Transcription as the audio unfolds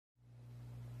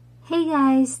Hey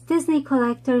guys, Disney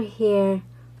Collector here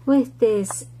with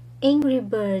this Angry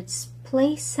Birds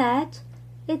playset.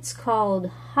 It's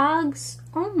called Hogs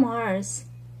on Mars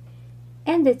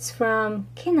and it's from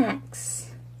Knex.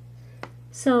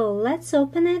 So let's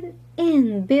open it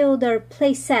and build our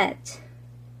playset.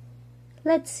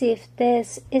 Let's see if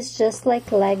this is just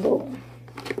like Lego.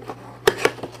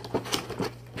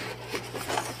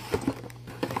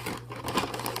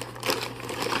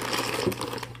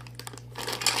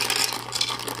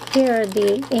 Here are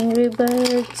the Angry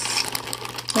Birds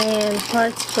and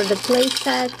parts for the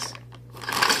playset.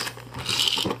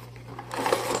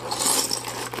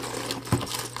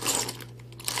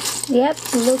 Yep,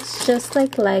 looks just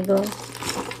like Lego.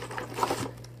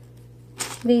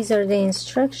 These are the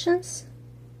instructions.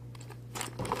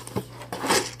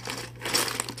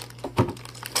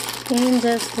 And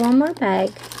just one more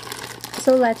bag.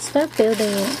 So let's start building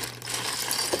it.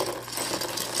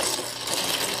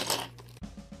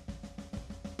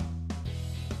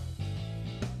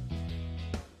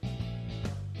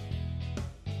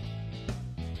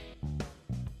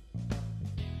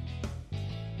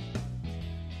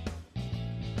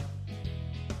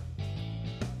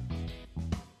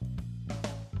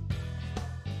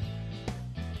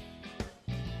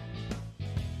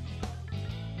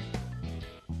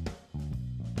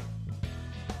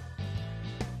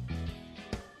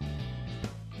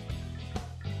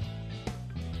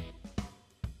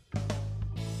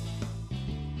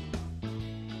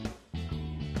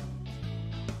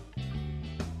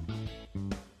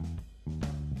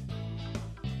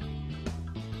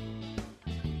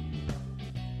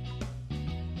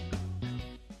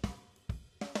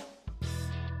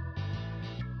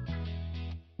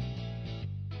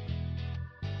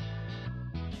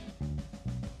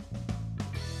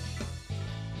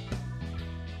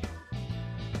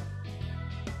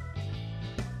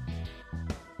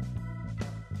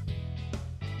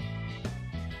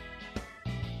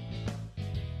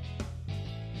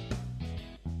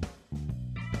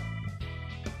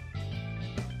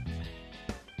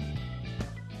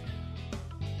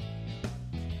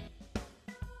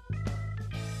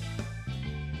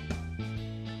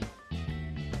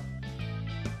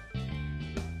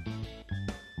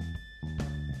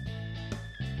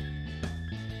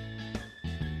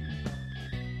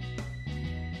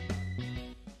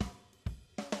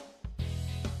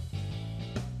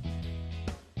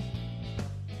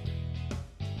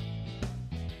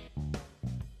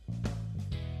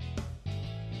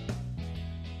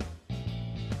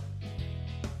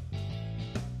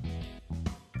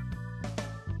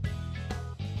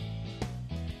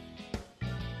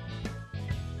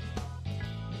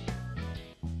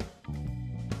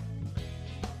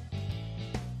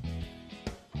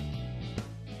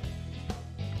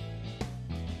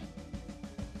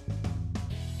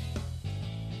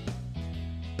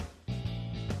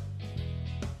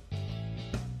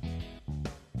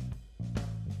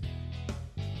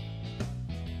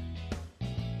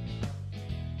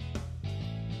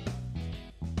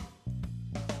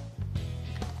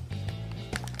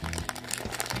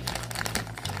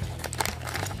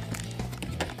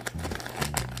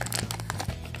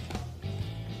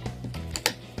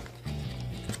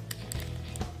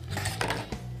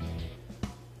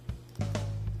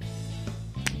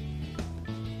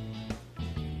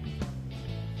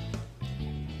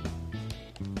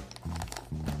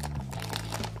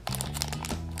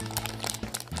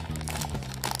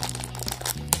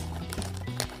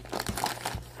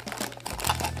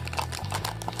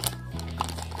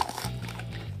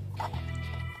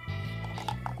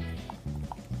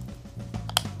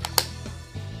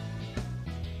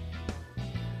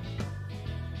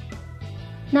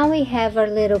 Now we have our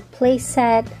little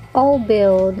playset all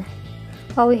built.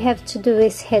 All we have to do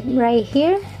is hit right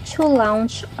here to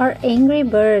launch our Angry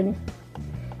Bird.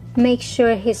 Make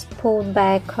sure he's pulled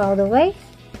back all the way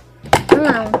and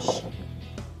launch.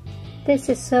 This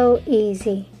is so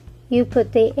easy. You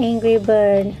put the Angry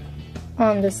Bird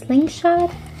on the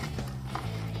slingshot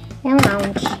and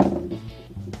launch.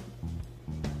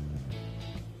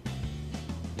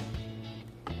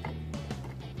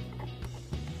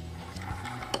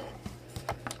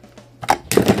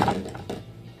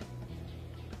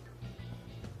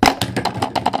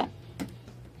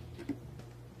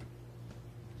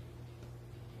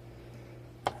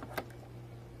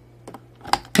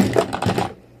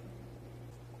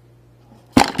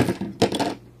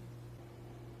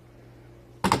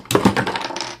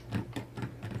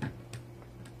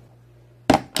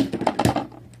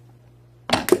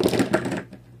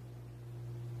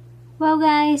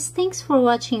 guys, thanks for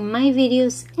watching my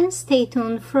videos and stay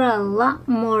tuned for a lot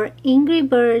more Angry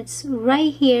Birds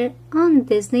right here on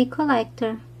Disney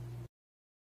Collector.